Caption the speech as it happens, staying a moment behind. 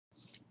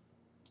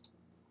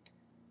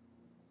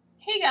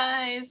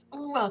Guys,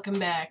 welcome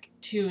back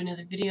to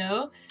another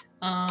video.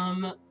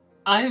 I've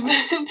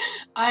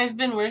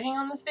been working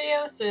on this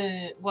video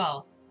since,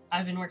 well,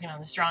 I've been working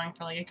on this drawing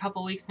for like a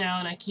couple weeks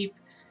now, and it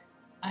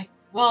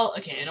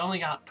only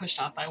got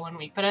pushed off by 1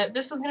 week, but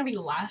this was gonna be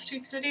last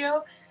week's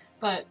video,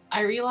 but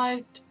I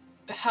realized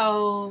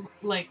how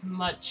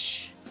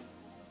much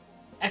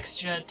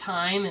extra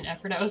time and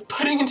effort I was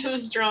putting into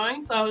this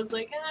drawing, so I was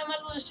like, I might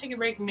as well just take a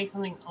break and make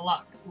something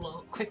a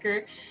little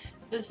quicker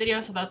this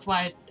video, so that's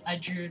why I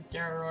drew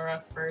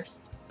Zeraora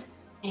first,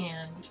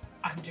 and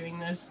I'm doing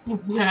this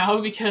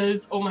now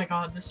because, oh my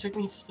god, this took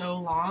me so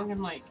long,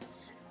 and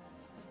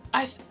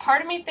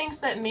part of me thinks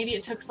that maybe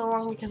it took so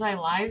long because I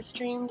live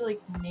streamed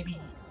maybe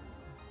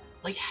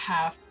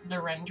half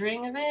the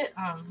rendering of it,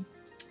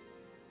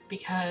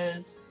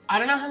 because I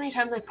don't know how many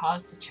times I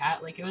paused to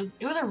chat. It was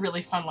a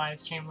really fun live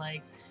stream.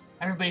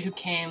 Everybody who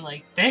came,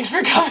 thanks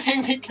for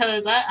coming,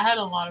 because I had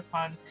a lot of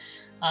fun,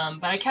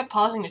 but I kept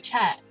pausing to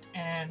chat,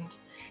 and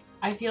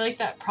I feel like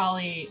that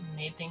probably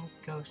made things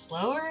go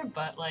slower,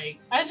 but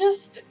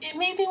it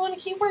made me want to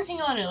keep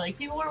working on it.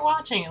 People were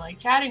watching and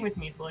chatting with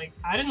me, so I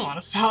didn't want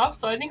to stop,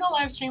 so I think I'll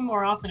live stream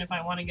more often if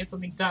I want to get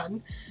something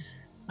done.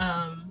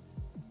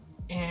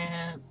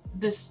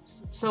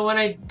 So when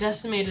I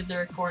decimated the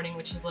recording,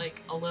 which is a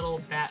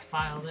little bat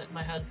file that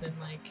my husband,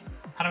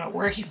 I don't know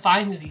where he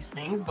finds these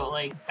things,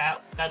 but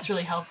that's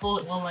really helpful.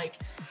 It will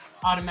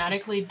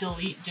automatically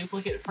delete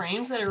duplicate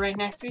frames that are right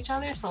next to each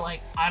other, so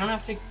I don't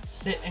have to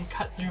sit and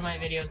cut through my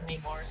videos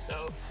anymore.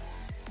 So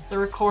the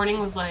recording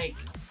was 5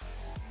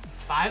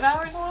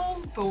 hours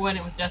long, but when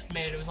it was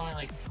decimated it was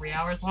only 3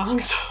 hours long,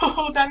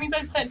 so that means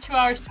I spent 2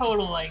 hours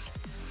total.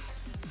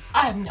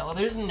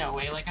 There's no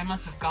way, I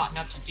must have gotten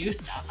up to do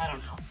stuff, I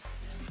don't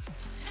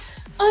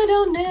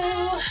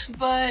know,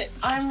 but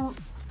I'm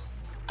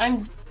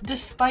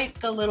despite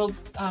the little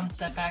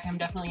setback, I'm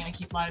definitely gonna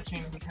keep live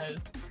streaming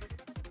because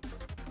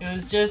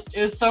it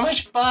was so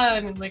much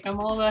fun, and I'm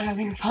all about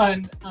having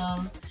fun.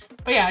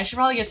 But yeah, I should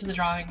probably get to the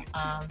drawing.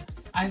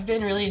 I've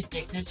been really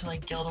addicted to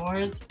Guild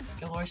Wars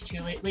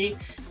 2 lately.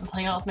 I'm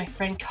playing out with my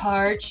friend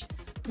Karch,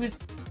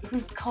 who's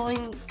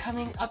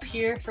coming up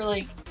here for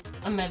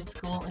a med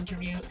school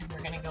interview, and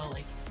we're gonna go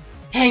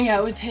hang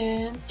out with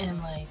him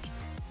and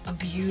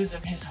abuse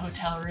of his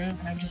hotel room,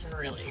 and I'm just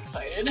really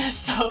excited.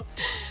 So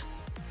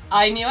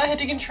I knew I had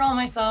to control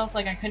myself,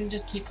 I couldn't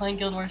just keep playing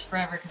Guild Wars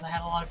forever because I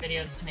had a lot of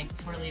videos to make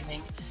before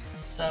leaving.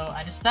 So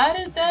I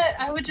decided that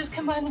I would just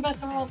combine the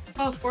best of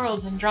both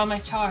worlds and draw my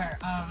Charr.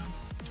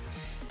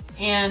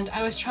 And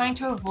I was trying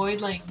to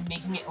avoid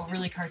making it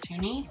overly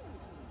cartoony,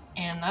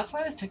 and that's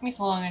why this took me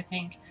so long, I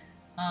think.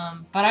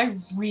 But I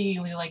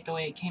really like the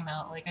way it came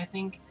out. I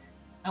think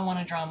I want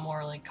to draw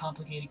more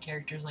complicated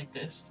characters like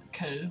this,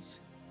 because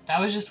that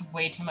was just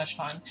way too much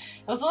fun.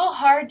 It was a little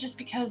hard just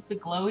because the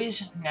glowies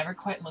just never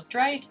quite looked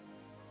right.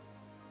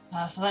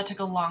 So that took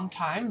a long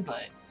time,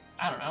 but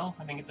I don't know,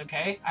 I think it's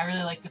okay. I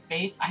really like the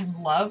face. I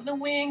love the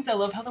wings. I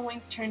love how the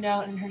wings turned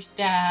out and her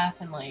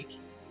staff, and I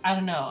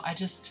don't know, I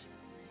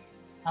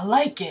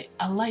like it.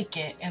 I like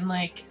it. And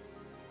I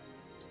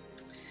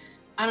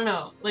don't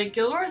know,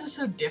 Guild Wars is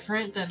so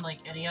different than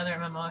any other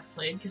MMO I've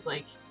played, because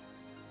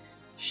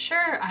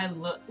sure, I have a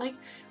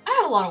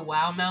lot of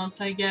WoW mounts,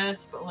 I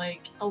guess, but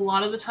a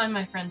lot of the time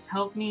my friends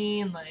help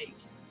me, and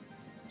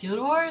Guild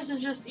Wars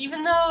is just,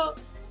 even though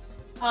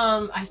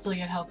I still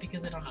get help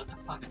because I don't know what the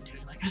fuck I'm doing,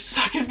 I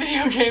suck at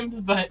video games,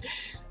 but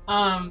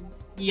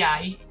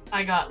yeah,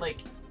 I got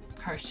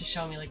Karch to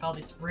show me all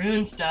this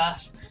rune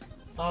stuff,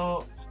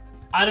 so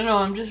I don't know,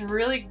 I'm just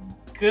really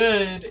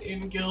good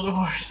in Guild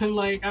Wars, and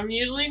I'm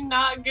usually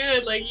not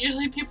good,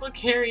 usually people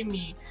carry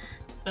me.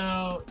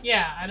 So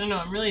yeah, I don't know,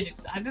 I'm really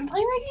just, I've been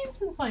playing that game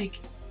since I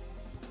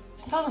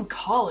was in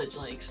college,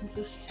 since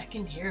the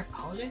second year of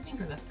college, I think,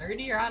 or the third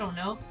year, I don't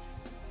know.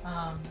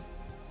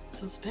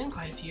 So it's been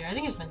quite a few years. I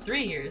think it's been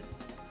 3 years.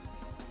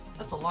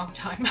 That's a long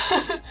time.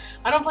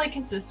 I don't play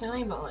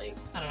consistently, but I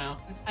don't know,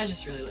 I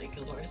just really like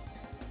Guild Wars.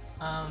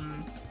 I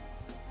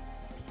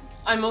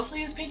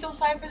mostly use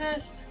SpiritSai for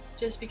this,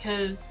 just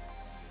because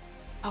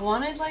I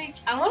wanted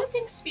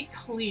things to be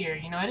clear,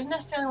 you know, I didn't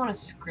necessarily want to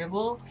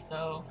scribble,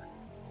 so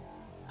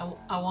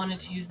I wanted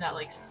to use that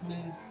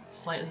smooth,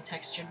 slightly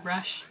textured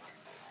brush.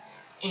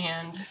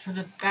 And for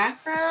the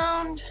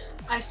background,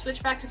 I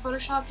switched back to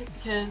Photoshop just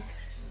because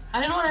I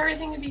didn't want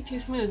everything to be too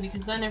smooth,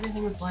 because then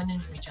everything would blend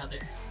into each other.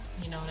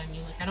 You know what I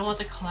mean? I don't want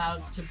the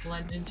clouds to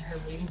blend into her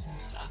wings and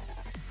stuff.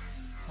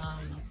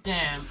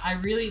 Damn,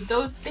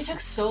 they took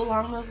so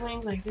long, those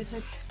wings, they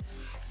took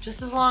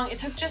just as long, it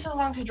took just as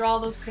long to draw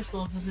those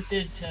crystals as it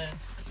did to,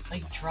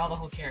 draw the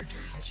whole character,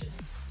 which is,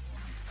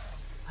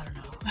 I don't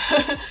know.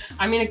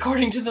 I mean,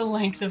 according to the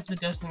length of the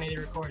decimated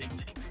recording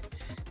thing.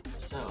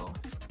 So,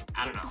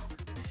 I don't know.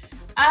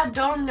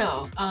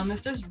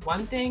 If there's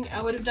one thing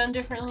I would have done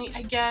differently,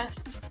 I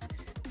guess,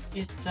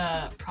 it's,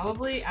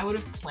 probably I would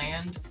have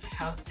planned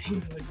how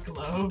things would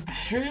glow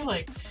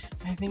better.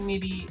 I think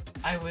maybe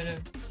I would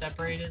have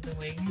separated the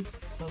wings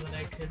so that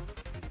I could,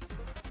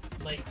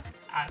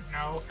 I don't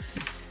know,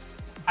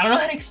 I don't know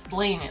how to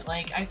explain it.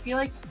 Like, I feel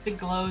like the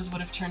glows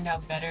would have turned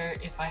out better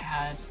if I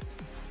had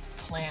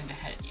planned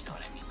ahead, you know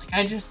what I mean? Like,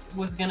 I just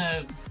was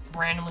gonna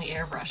randomly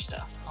airbrush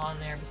stuff on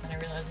there, but then I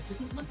realized it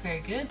didn't look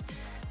very good.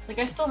 Like,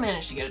 I still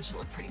managed to get it to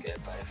look pretty good,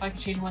 but if I could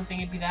change one thing,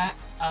 it'd be that.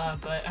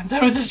 But I'm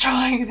done with this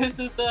drawing. This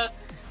is the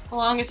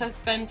longest I've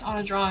spent on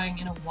a drawing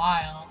in a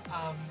while,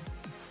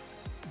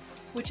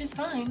 which is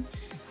fine,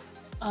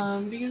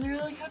 because I really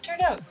like how it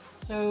turned out.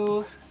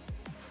 So,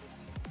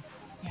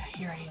 yeah,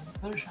 here I am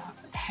in Photoshop.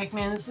 What the heck,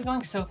 man, this is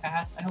going so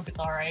fast. I hope it's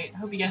alright. I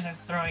hope you guys aren't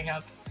throwing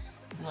up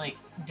and, like,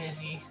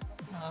 dizzy.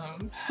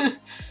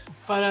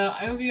 But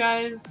I hope you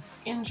guys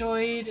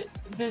enjoyed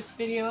this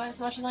video as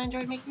much as I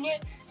enjoyed making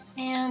it,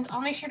 and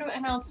I'll make sure to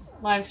announce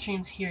live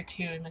streams here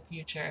too in the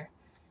future.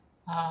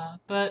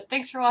 But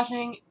thanks for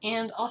watching,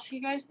 and I'll see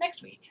you guys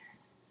next week.